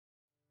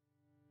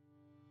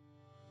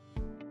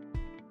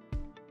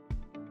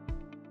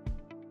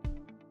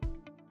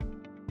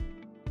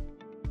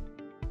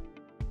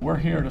We're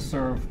here to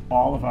serve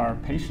all of our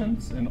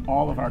patients and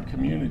all of our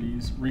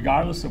communities,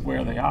 regardless of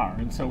where they are.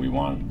 And so we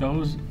want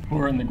those who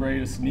are in the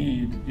greatest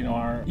need,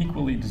 are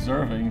equally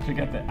deserving to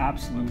get the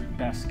absolute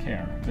best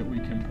care that we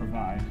can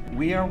provide.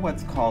 We are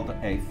what's called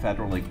a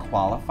federally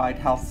qualified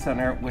health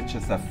center, which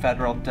is a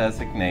federal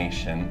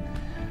designation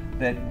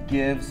that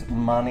gives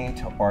money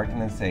to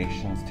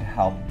organizations to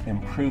help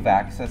improve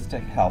access to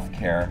health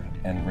care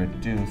and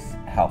reduce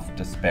health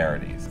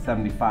disparities.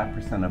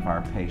 75% of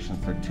our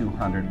patients are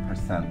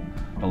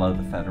 200% below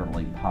the federal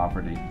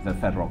poverty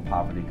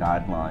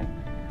guideline.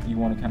 You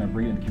want to kind of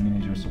bring in the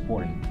communities you're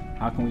supporting.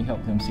 How can we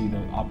help them see the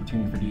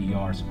opportunity for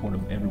DER support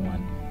of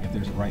everyone? If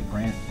there's the right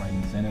grant, right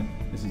incentive,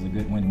 this is a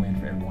good win-win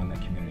for everyone in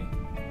that community.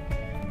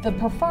 The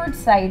preferred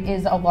site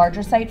is a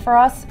larger site for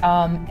us.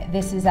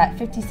 This is at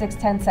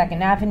 5610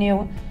 2nd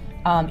Avenue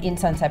in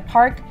Sunset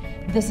Park.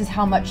 This is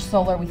how much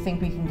solar we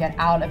think we can get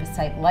out of a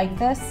site like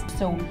this.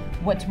 So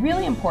what's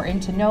really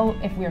important to know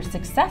if we are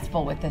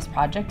successful with this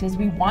project is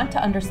we want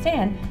to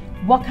understand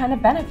what kind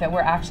of benefit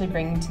we're actually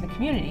bringing to the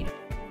community.